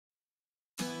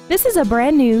This is a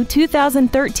brand new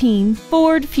 2013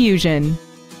 Ford Fusion.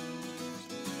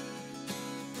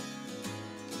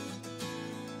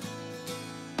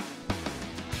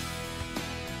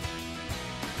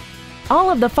 All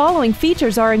of the following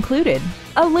features are included: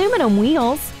 aluminum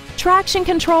wheels, traction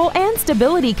control and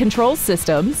stability control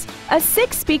systems, a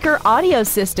 6-speaker audio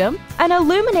system, an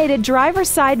illuminated driver's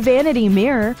side vanity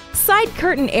mirror, side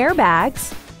curtain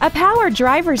airbags, a power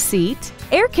driver's seat,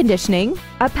 air conditioning,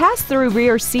 a pass-through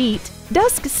rear seat,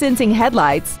 dusk-sensing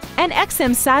headlights, and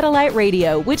XM satellite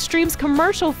radio which streams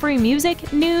commercial-free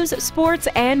music, news, sports,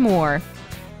 and more.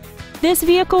 This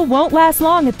vehicle won't last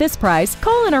long at this price.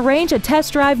 Call and arrange a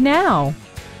test drive now.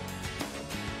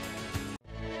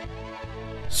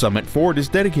 Summit Ford is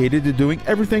dedicated to doing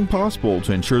everything possible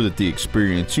to ensure that the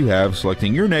experience you have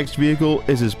selecting your next vehicle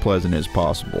is as pleasant as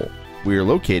possible. We are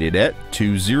located at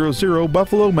 200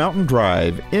 Buffalo Mountain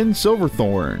Drive in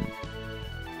Silverthorne.